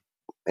have,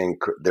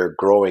 they're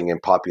growing in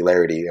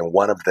popularity. And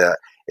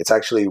it's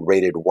actually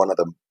rated one of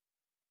the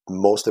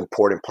most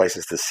important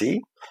places to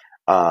see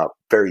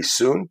very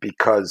soon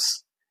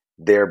because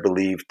they're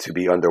believed to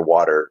be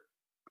underwater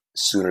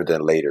sooner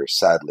than later,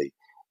 sadly,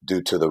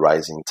 due to the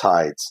rising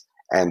tides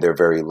and their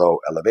very low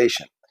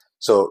elevation.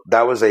 So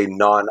that was a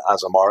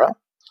non-Azamara.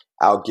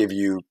 I'll give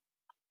you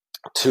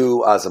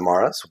 2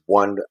 Azamaras.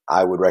 One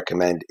I would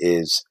recommend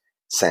is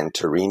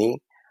Santorini.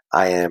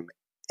 I am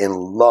in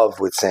love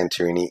with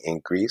Santorini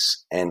in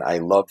Greece, and I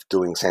love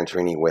doing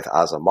Santorini with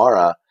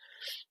Azamara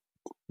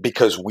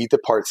because we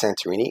depart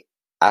Santorini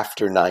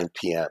after 9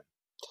 p.m.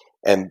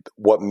 And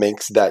what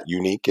makes that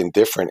unique and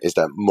different is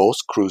that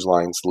most cruise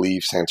lines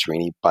leave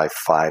Santorini by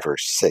 5 or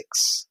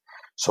 6.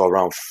 So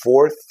around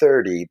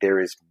 4:30, there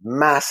is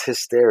mass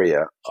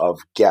hysteria of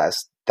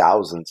guests,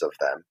 thousands of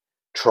them,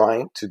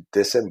 trying to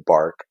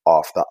disembark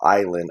off the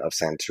island of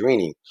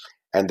Santorini.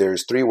 And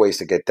there's 3 ways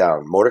to get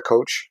down: motor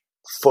coach,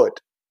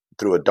 foot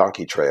through a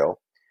donkey trail,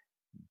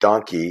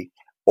 donkey,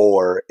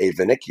 or a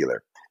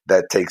funicular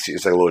that takes you,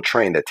 it's like a little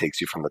train that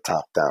takes you from the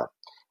top down.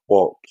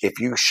 Well, if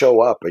you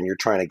show up and you're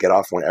trying to get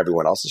off when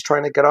everyone else is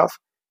trying to get off,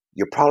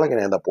 you're probably going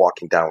to end up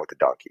walking down with the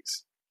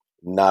donkeys.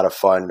 Not a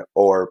fun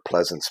or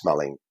pleasant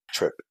smelling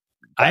trip.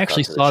 I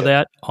actually saw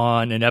that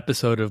on an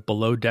episode of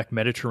Below Deck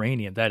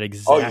Mediterranean, that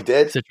exact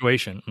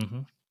situation.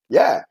 Mm-hmm.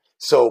 Yeah.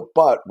 So,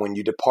 but when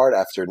you depart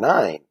after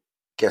 9,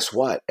 guess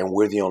what? And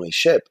we're the only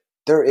ship.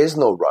 There is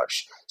no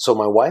rush. So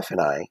my wife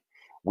and I,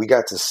 we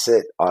got to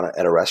sit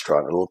at a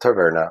restaurant, a little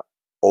taverna,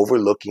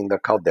 overlooking the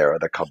caldera.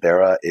 The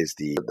caldera is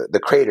the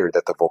crater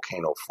that the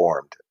volcano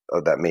formed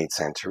that made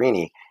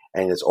Santorini.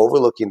 And it's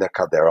overlooking the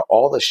caldera.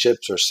 All the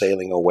ships are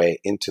sailing away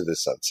into the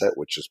sunset,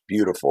 which is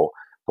beautiful.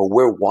 But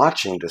we're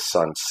watching the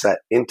sun set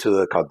into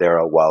the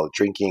caldera while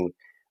drinking.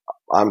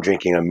 I'm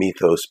drinking a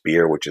Mythos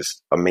beer, which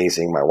is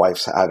amazing. My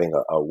wife's having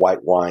a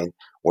white wine.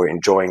 We're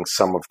enjoying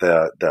some of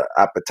the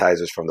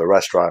appetizers from the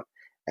restaurant.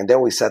 And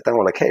then we sat down.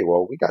 We're like, hey,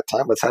 well, we got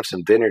time. Let's have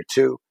some dinner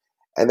too.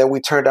 And then we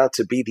turned out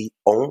to be the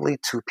only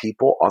 2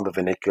 people on the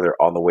funicular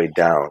on the way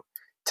down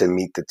to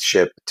meet the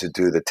ship, to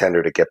do the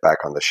tender to get back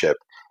on the ship.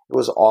 It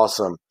was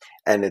awesome.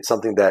 And it's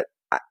something that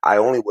I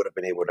only would have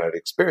been able to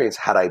experience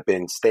had I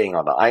been staying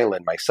on the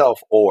island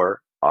myself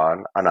or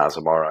on an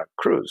Azamara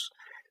cruise.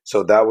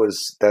 So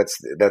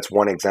that's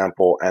one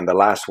example. And the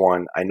last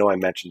one, I know I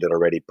mentioned it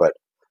already, but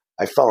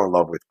I fell in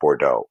love with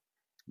Bordeaux.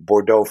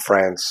 Bordeaux,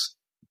 France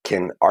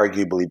can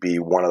arguably be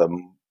one of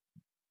the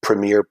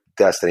premier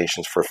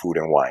destinations for food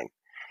and wine.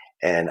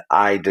 And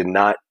I did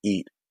not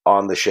eat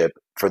on the ship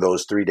for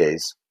those 3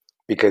 days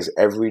because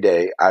every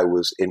day I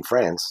was in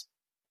France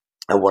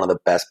at one of the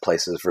best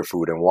places for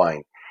food and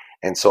wine.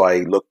 And so I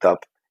looked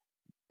up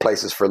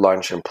places for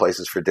lunch and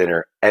places for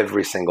dinner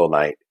every single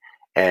night.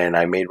 And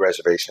I made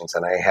reservations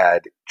and I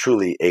had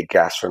truly a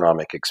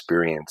gastronomic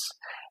experience.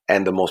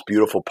 And the most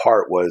beautiful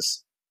part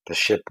was the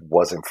ship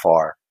wasn't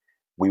far.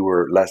 We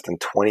were less than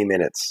 20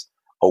 minutes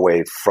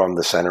away from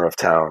the center of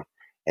town.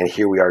 And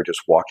here we are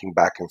just walking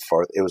back and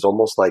forth. It was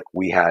almost like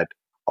we had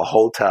a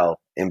hotel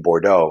in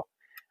Bordeaux.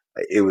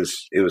 It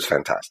was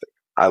fantastic.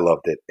 I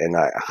loved it. And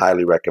I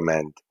highly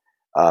recommend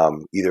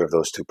either of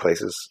those two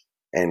places.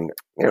 And,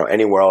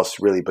 anywhere else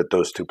really, but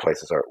those two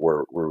places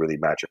were really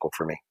magical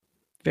for me.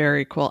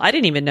 Very cool. I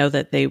didn't even know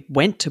that they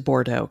went to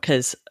Bordeaux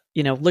because,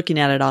 looking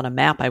at it on a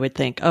map, I would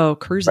think, oh,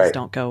 cruises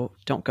don't go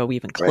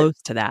even close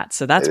to that.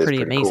 So that's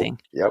pretty amazing.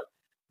 Cool. Yep.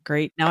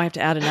 Great. Now I have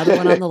to add another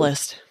one on the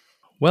list.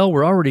 Well,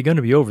 we're already going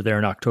to be over there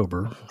in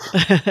October.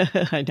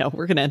 I know.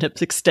 We're going to end up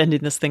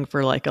extending this thing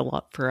for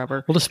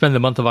forever. We'll just spend the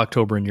month of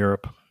October in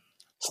Europe.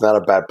 It's not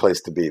a bad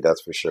place to be,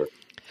 that's for sure.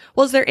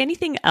 Well, is there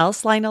anything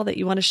else, Lionel, that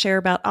you want to share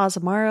about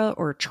Azamara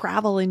or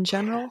travel in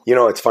general?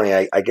 It's funny.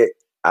 I get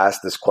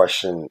asked this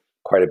question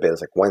quite a bit.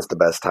 It's like, when's the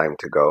best time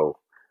to go,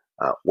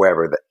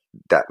 wherever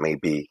that may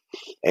be?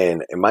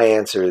 And my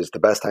answer is the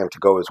best time to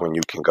go is when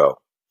you can go.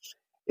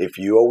 If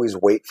you always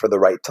wait for the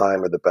right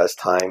time or the best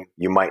time,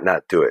 you might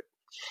not do it.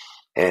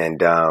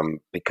 And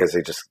because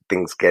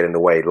things get in the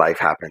way, life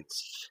happens.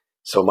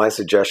 So my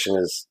suggestion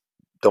is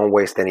don't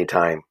waste any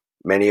time.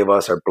 Many of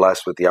us are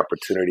blessed with the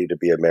opportunity to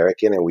be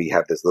American, and we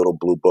have this little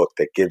blue book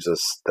that gives us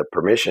the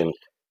permission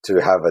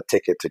to have a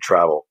ticket to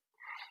travel.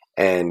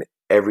 And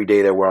every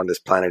day that we're on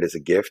this planet is a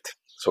gift,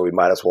 so we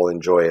might as well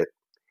enjoy it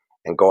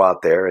and go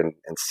out there and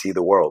see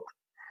the world.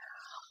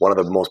 One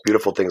of the most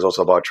beautiful things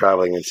also about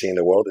traveling and seeing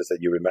the world is that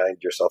you remind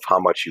yourself how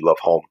much you love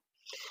home.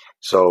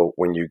 So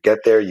when you get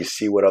there, you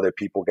see what other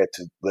people get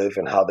to live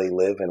and how they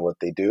live and what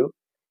they do.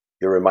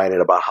 You're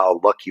reminded about how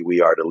lucky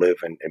we are to live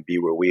and be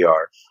where we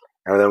are.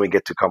 And then we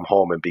get to come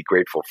home and be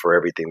grateful for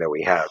everything that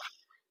we have.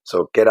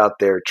 So get out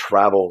there,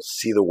 travel,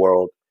 see the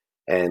world,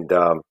 and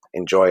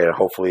enjoy it.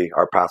 Hopefully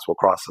our paths will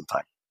cross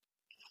sometime.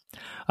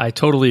 I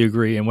totally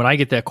agree. And when I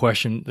get that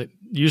question,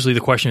 usually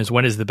the question is,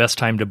 when is the best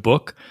time to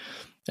book?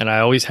 And I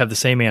always have the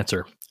same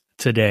answer: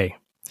 today.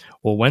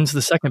 Well, when's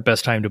the second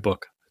best time to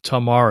book?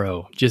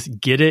 Tomorrow. Just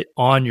get it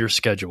on your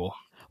schedule.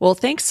 Well,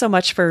 thanks so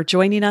much for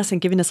joining us and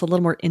giving us a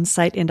little more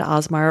insight into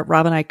Azamara.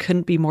 Rob and I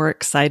couldn't be more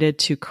excited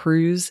to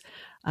cruise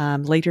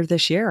later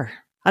this year.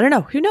 I don't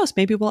know. Who knows?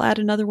 Maybe we'll add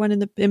another one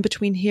in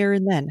between here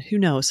and then. Who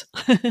knows?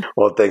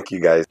 Well, thank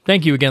you guys.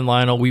 Thank you again,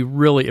 Lionel. We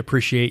really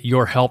appreciate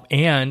your help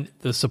and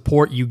the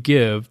support you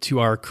give to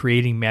our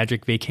Creating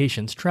Magic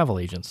Vacations travel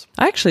agents.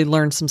 I actually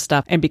learned some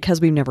stuff. And because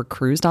we've never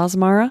cruised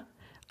Azamara,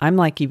 I'm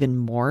even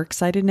more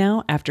excited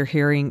now after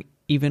hearing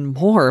even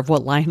more of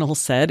what Lionel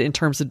said in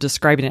terms of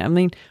describing it. I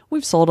mean,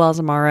 we've sold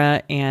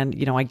Azamara and,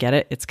 I get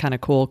it. It's kind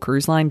of cool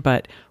cruise line,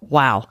 but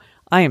wow,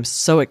 I am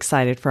so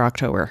excited for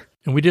October.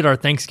 And we did our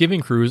Thanksgiving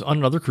cruise on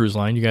another cruise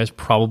line. You guys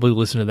probably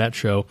listened to that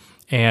show.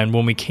 And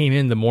when we came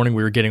in the morning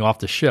we were getting off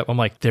the ship, I'm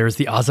like, there's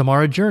the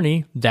Azamara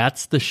Journey.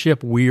 That's the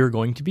ship we are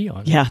going to be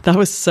on. Yeah, that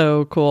was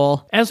so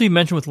cool. As we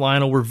mentioned with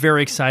Lionel, we're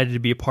very excited to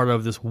be a part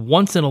of this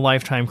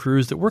once-in-a-lifetime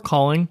cruise that we're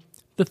calling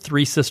the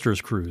Three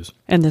Sisters Cruise.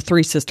 And the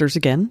Three Sisters,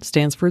 again,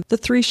 stands for the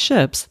three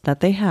ships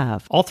that they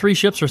have. All three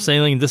ships are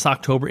sailing this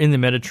October in the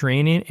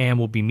Mediterranean and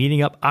will be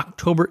meeting up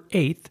October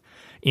 8th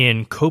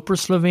in Koper,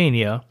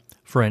 Slovenia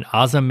for an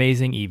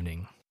Azamazing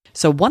evening.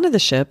 So one of the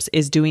ships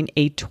is doing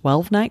a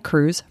 12-night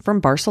cruise from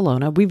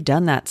Barcelona. We've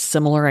done that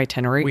similar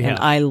itinerary, and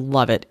I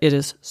love it. It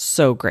is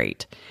so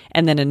great.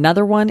 And then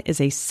another one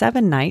is a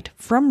 7-night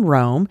from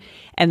Rome.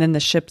 And then the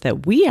ship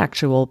that we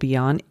actually will be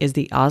on is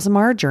the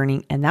Azamara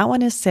Journey, and that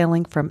one is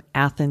sailing from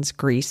Athens,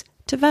 Greece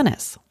to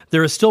Venice.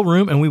 There is still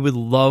room, and we would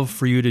love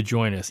for you to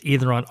join us,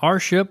 either on our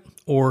ship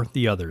or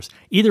the others.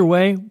 Either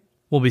way,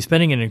 we'll be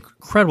spending an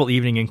incredible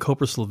evening in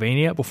Koper,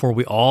 Slovenia before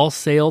we all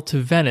sail to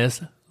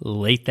Venice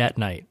late that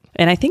night.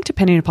 And I think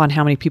depending upon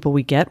how many people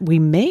we get, we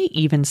may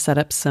even set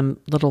up some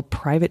little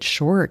private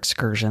shore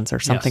excursions or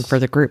something for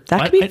the group.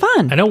 That could be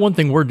fun. I know one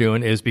thing we're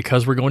doing is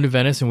because we're going to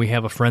Venice and we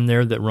have a friend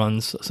there that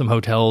runs some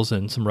hotels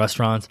and some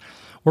restaurants,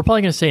 we're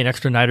probably going to stay an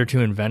extra night or two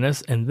in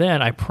Venice. And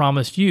then I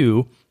promised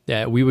you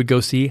that we would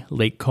go see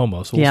Lake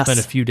Como. So we'll spend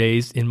a few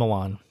days in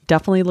Milan.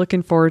 definitely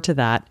looking forward to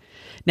that.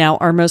 Now,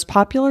 our most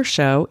popular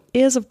show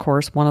is, of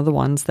course, one of the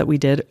ones that we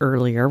did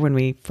earlier when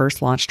we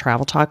first launched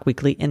Travel Talk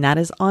Weekly, and that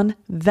is on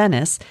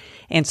Venice.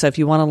 And so if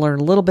you want to learn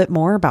a little bit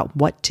more about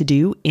what to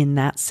do in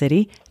that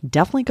city,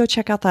 definitely go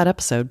check out that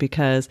episode,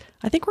 because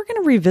I think we're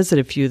going to revisit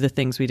a few of the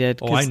things we did.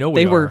 Oh, I know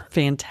they were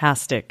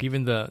fantastic.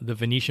 Even the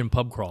Venetian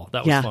pub crawl.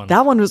 That was fun.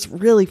 That one was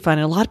really fun.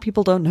 And a lot of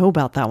people don't know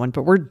about that one,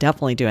 but we're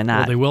definitely doing that.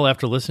 Well, they will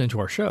after listening to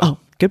our show. Oh,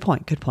 good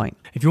point. Good point.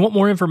 If you want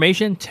more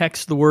information,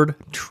 text the word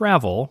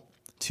travel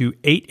to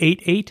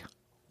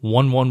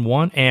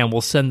 888-111, and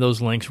we'll send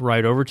those links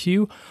right over to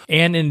you.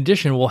 And in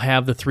addition, we'll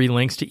have the 3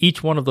 links to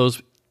each one of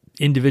those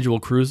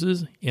individual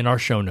cruises in our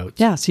show notes.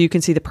 Yeah, so you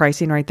can see the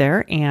pricing right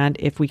there. And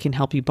if we can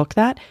help you book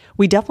that,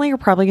 we definitely are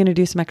probably going to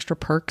do some extra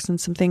perks and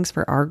some things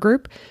for our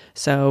group.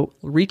 So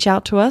reach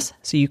out to us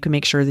so you can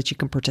make sure that you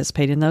can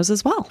participate in those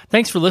as well.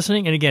 Thanks for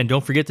listening. And again,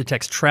 don't forget to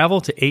text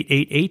travel to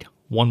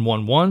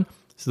 888-111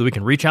 so that we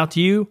can reach out to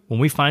you when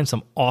we find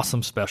some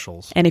awesome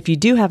specials. And if you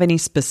do have any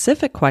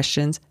specific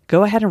questions,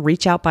 go ahead and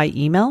reach out by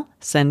email.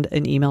 Send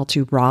an email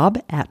to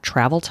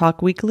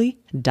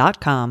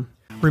rob@traveltalkweekly.com.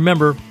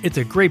 Remember, it's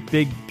a great,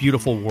 big,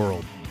 beautiful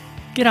world.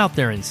 Get out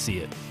there and see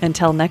it.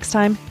 Until next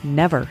time,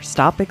 never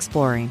stop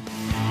exploring.